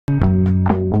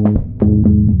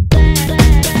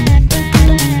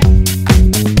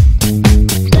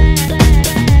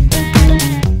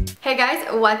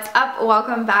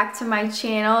welcome back to my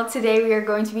channel. Today we are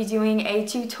going to be doing a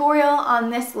tutorial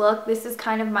on this look. This is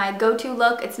kind of my go-to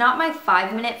look. It's not my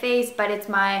 5-minute face, but it's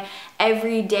my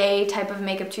everyday type of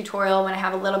makeup tutorial. When I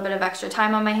have a little bit of extra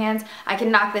time on my hands, I can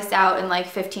knock this out in like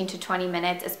 15 to 20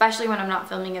 minutes, especially when I'm not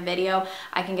filming a video.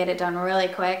 I can get it done really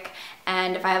quick.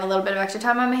 And if I have a little bit of extra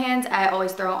time on my hands, I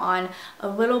always throw on a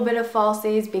little bit of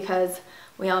falsies because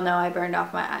we all know I burned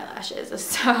off my eyelashes.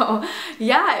 So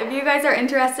yeah, if you guys are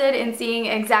interested in seeing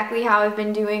exactly how I've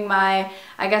been doing my,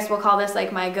 I guess we'll call this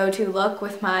like my go-to look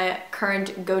with my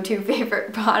current go-to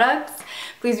favorite products,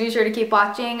 please be sure to keep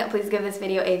watching. Please give this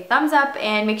video a thumbs up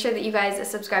and make sure that you guys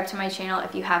subscribe to my channel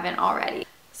if you haven't already.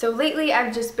 So lately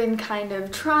I've just been kind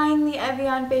of trying the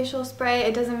Evian facial spray.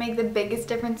 It doesn't make the biggest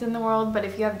difference in the world, but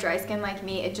if you have dry skin like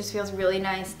me, it just feels really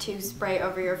nice to spray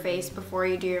over your face before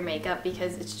you do your makeup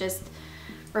because it's just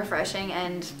refreshing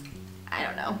and I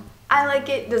don't know. I like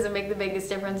it. Doesn't make the biggest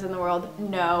difference in the world,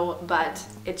 no, but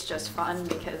it's just fun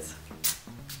because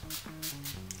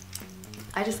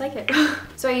I just like it.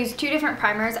 So I use 2 different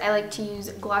primers. I like to use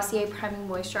Glossier Priming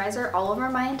Moisturizer all over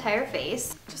my entire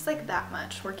face. Just like that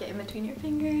much. Work it in between your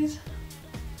fingers.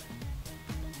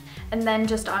 And then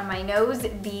just on my nose,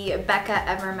 the Becca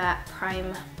Evermatte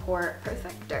Prime Pore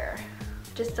Perfector.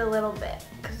 Just a little bit,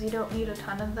 because you don't need a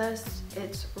ton of this.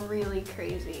 It's really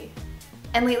crazy.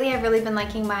 And lately I've really been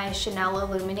liking my Chanel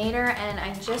Illuminator, and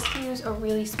I just use a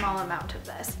really small amount of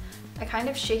this. I kind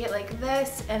of shake it like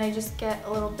this, and I just get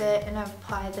a little bit and I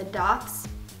apply the dots.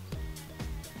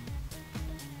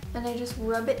 And I just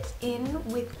rub it in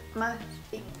with my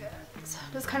fingers.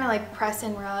 Just kind of like press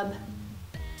and rub,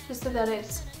 just so that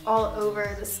it's all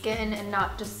over the skin and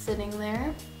not just sitting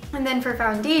there. And then for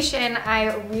foundation,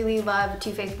 I really love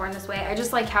Too Faced Born This Way. I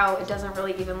just like how it doesn't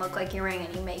really even look like you're wearing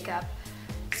any makeup.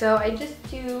 So I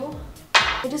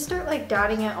just start like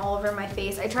dotting it all over my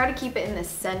face. I try to keep it in the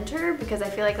center because I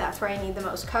feel like that's where I need the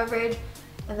most coverage.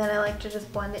 And then I like to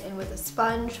just blend it in with a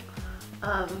sponge.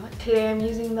 Today I'm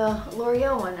using the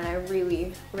L'Oreal one, and I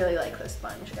really, really like this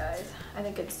sponge, guys. I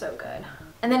think it's so good.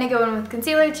 And then I go in with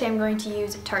concealer. Today I'm going to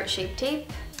use Tarte Shape Tape.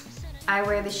 I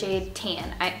wear the shade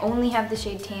Tan. I only have the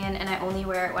shade Tan, and I only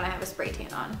wear it when I have a spray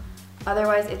tan on.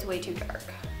 Otherwise, it's way too dark.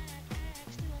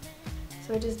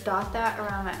 So I just dot that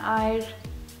around my eyes.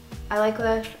 I like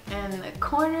this in the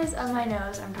corners of my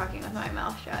nose. I'm talking with my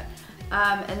mouth shut.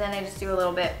 And then I just do a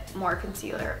little bit more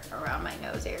concealer around my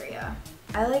nose area.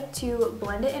 I like to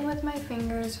blend it in with my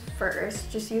fingers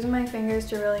first. Just use my fingers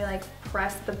to really like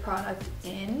press the product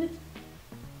in.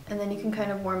 And then you can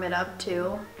kind of warm it up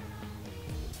too.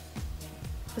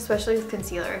 Especially with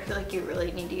concealer, I feel like you really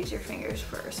need to use your fingers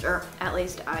first, or at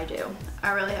least I do.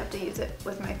 I really have to use it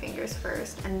with my fingers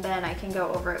first, and then I can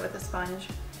go over it with a sponge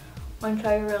once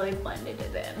I really blended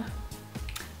it in.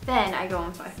 Then I go in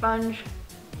with my sponge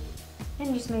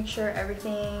and just make sure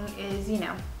everything is, you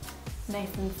know,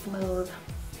 nice and smooth.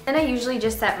 And I usually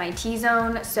just set my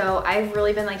T-zone, so I've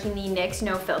really been liking the NYX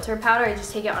No Filter powder. I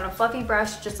just take it on a fluffy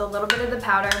brush, just a little bit of the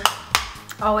powder,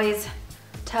 always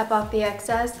tap off the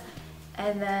excess,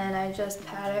 and then I just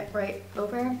pat it right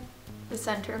over the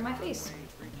center of my face.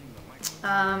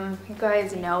 You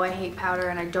guys know I hate powder,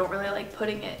 and I don't really like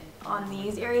putting it on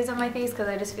these areas of my face because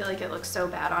I just feel like it looks so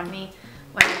bad on me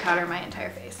when I powder my entire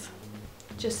face.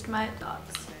 Just my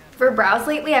thoughts. For brows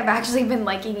lately, I've actually been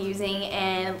liking using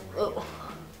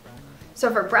So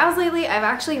for brows lately, I've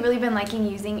actually really been liking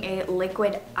using a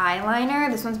liquid eyeliner.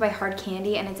 This one's by Hard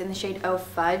Candy, and it's in the shade Oh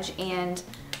Fudge, and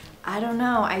I don't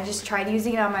know, I just tried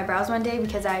using it on my brows one day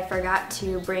because I forgot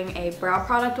to bring a brow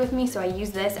product with me, so I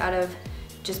used this out of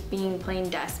just being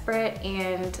plain desperate,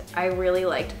 and I really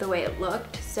liked the way it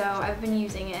looked, so I've been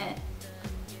using it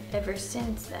ever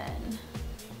since then,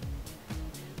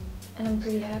 and I'm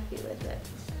pretty happy with it.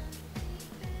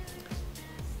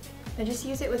 I just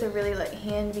use it with a really light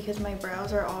hand because my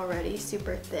brows are already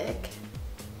super thick,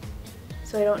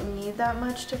 so I don't need that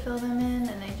much to fill them in,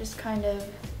 and I just kind of,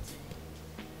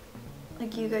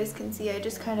 like you guys can see, I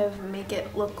just kind of make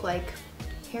it look like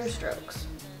hair strokes.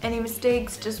 Any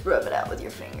mistakes, just rub it out with your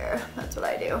finger. That's what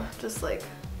I do. Just like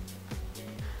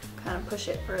kind of push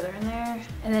it further in there.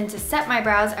 And then to set my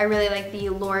brows, I really like the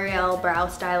L'Oreal Brow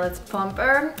Stylist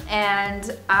Plumper,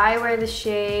 and I wear the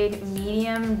shade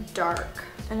Medium Dark.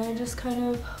 And I just kind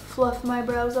of fluff my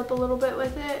brows up a little bit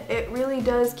with it. It really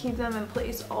does keep them in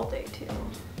place all day too.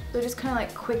 So just kind of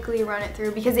like quickly run it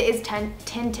through because it is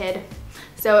tinted.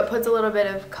 So it puts a little bit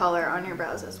of color on your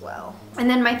brows as well. And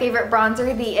then my favorite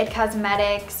bronzer, the IT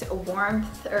Cosmetics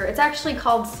Warmth, or it's actually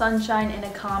called Sunshine in a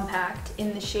Compact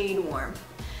in the shade Warmth.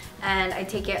 And I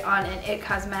take it on an IT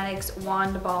Cosmetics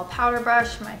Wand Ball Powder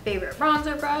Brush, my favorite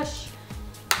bronzer brush,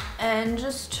 and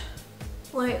just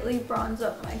lightly bronze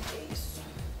up my face.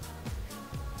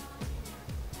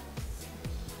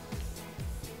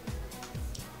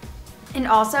 And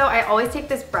also, I always take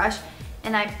this brush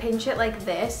and I pinch it like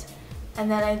this, and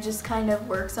then I just kind of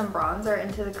work some bronzer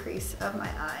into the crease of my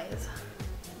eyes.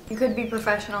 You could be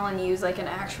professional and use like an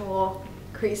actual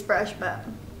crease brush, but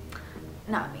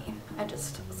not me. I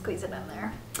just squeeze it in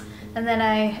there. And then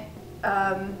I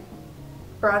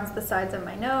bronze the sides of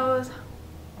my nose,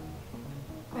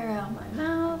 around my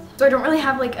mouth. So I don't really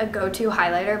have like a go-to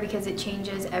highlighter because it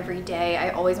changes every day. I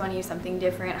always want to use something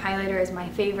different. Highlighter is my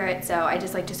favorite, so I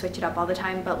just like to switch it up all the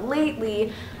time. But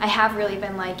lately, I have really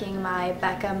been liking my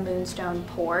Becca Moonstone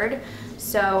Poured.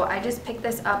 So I just picked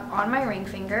this up on my ring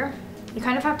finger. You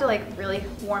kind of have to like really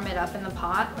warm it up in the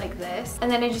pot like this. And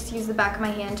then I just use the back of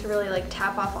my hand to really like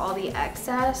tap off all the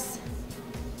excess.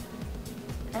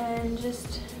 And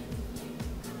just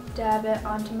dab it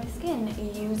onto my skin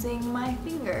using my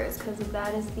fingers because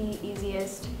that is the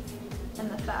easiest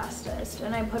and the fastest.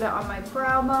 And I put it on my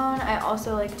brow bone. I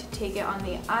also like to take it on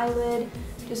the eyelid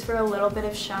just for a little bit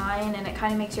of shine, and it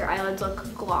kind of makes your eyelids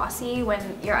look glossy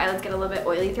when your eyelids get a little bit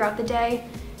oily throughout the day.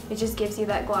 It just gives you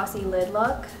that glossy lid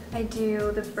look. I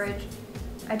do the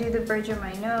bridge of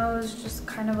my nose, just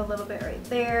kind of a little bit right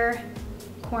there,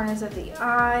 corners of the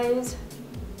eyes,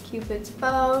 Cupid's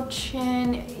bow,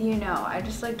 chin, you know, I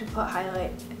just like to put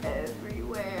highlight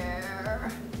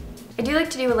everywhere. I do like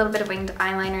to do a little bit of winged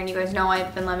eyeliner, and you guys know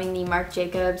I've been loving the Marc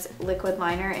Jacobs liquid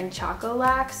liner in Choco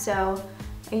Lac, so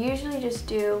I usually just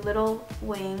do little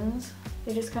wings.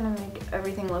 They just kind of make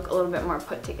everything look a little bit more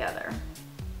put together.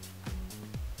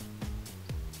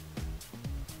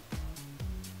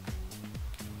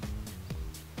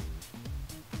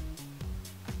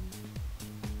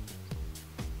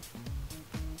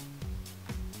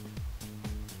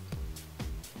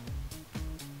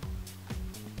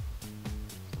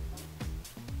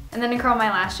 And then I curl my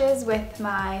lashes with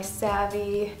my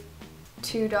Savvy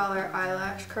 $2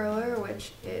 eyelash curler,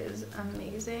 which is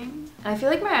amazing. And I feel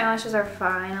like my eyelashes are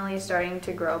finally starting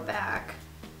to grow back.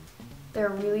 They're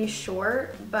really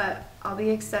short, but I'll be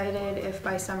excited if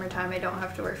by summertime I don't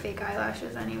have to wear fake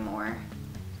eyelashes anymore,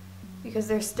 because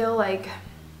they're still like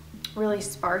really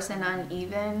sparse and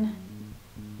uneven.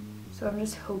 So I'm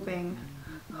just hoping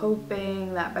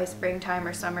that by springtime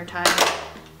or summertime,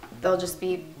 they'll just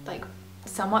be like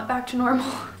somewhat back to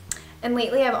normal. And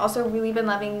lately I've also really been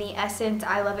loving the Essence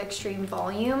I Love Extreme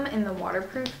Volume in the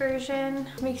waterproof version.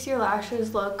 It makes your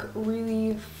lashes look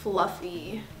really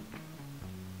fluffy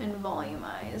and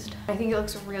volumized. I think it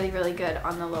looks really, really good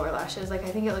on the lower lashes. Like, I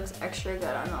think it looks extra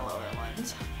good on the lower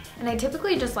ones. And I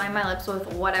typically just line my lips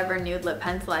with whatever nude lip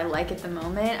pencil I like at the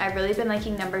moment. I've really been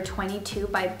liking number 22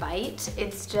 by Bite.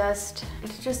 It's just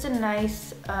a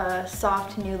nice,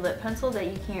 soft nude lip pencil that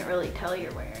you can't really tell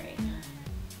you're wearing.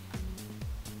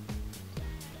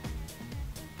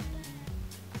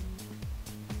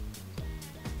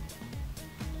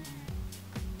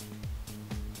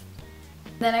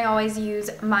 Then I always use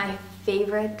my new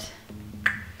favorite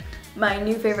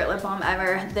lip balm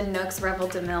ever, the NYX Revel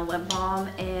de Mille lip balm,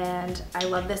 and I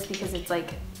love this because it's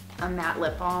like a matte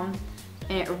lip balm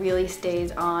and it really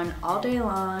stays on all day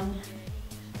long.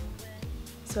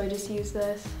 So I just use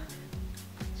this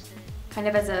kind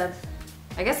of as a,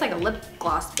 I guess like a lip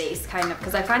gloss base kind of,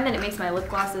 because I find that it makes my lip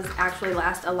glosses actually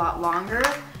last a lot longer.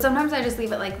 Sometimes I just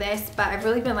leave it like this, but I've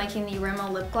really been liking the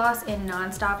Rimmel lip gloss in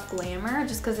Nonstop Glamour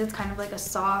just because it's kind of like a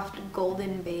soft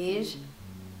golden beige.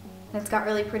 And it's got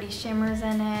really pretty shimmers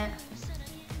in it.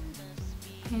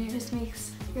 And it just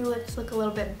makes your lips look a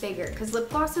little bit bigger, because lip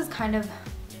glosses kind of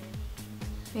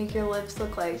make your lips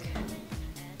look like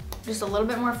just a little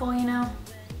bit more full, you know?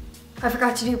 I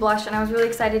forgot to do blush, and I was really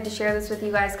excited to share this with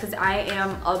you guys because I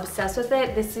am obsessed with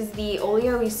it. This is the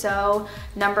Oleo So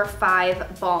number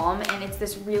 5 balm, and it's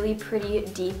this really pretty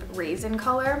deep raisin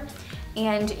color.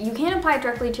 And you can apply it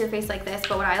directly to your face like this,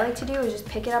 but what I like to do is just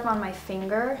pick it up on my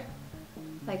finger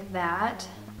like that,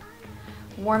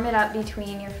 warm it up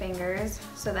between your fingers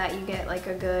so that you get like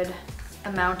a good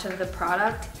amount of the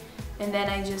product, and then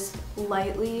I just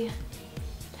lightly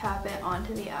tap it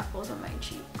onto the apples of my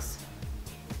cheeks.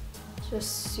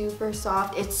 Just super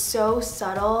soft. It's so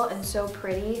subtle and so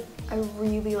pretty. I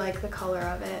really like the color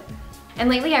of it. And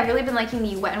lately I've really been liking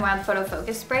the Wet n Wild Photo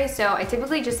Focus Spray, so I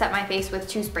typically just set my face with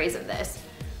 2 sprays of this.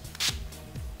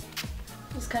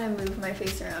 Just kind of move my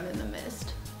face around in the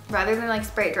mist. Rather than like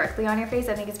spray it directly on your face,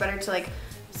 I think it's better to like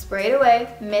spray it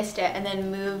away, mist it, and then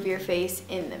move your face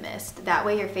in the mist. That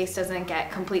way your face doesn't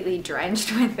get completely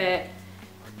drenched with it.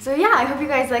 So yeah, I hope you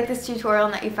guys like this tutorial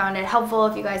and that you found it helpful.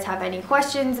 If you guys have any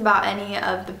questions about any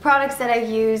of the products that I've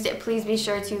used, please be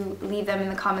sure to leave them in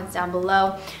the comments down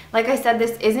below. Like I said,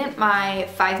 this isn't my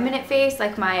 5-minute face,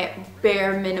 like my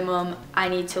bare minimum, I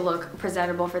need to look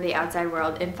presentable for the outside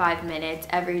world in 5 minutes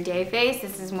everyday face.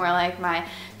 This is more like my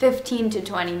 15 to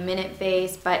 20 minute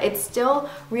face, but it's still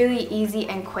really easy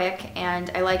and quick, and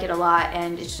I like it a lot,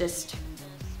 and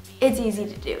it's easy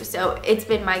to do. So it's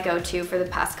been my go-to for the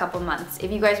past couple months.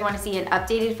 If you guys want to see an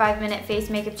updated 5-minute face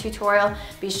makeup tutorial,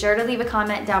 be sure to leave a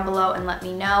comment down below and let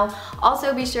me know.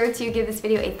 Also, be sure to give this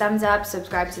video a thumbs up,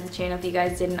 subscribe to the channel if you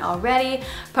guys didn't already.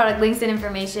 Product links and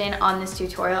information on this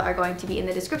tutorial are going to be in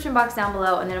the description box down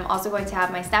below, and then I'm also going to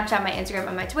have my Snapchat, my Instagram,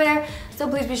 and my Twitter. So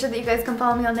please be sure that you guys can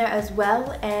follow me on there as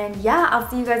well. And yeah, I'll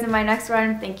see you guys in my next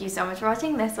one. Thank you so much for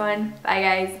watching this one. Bye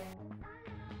guys.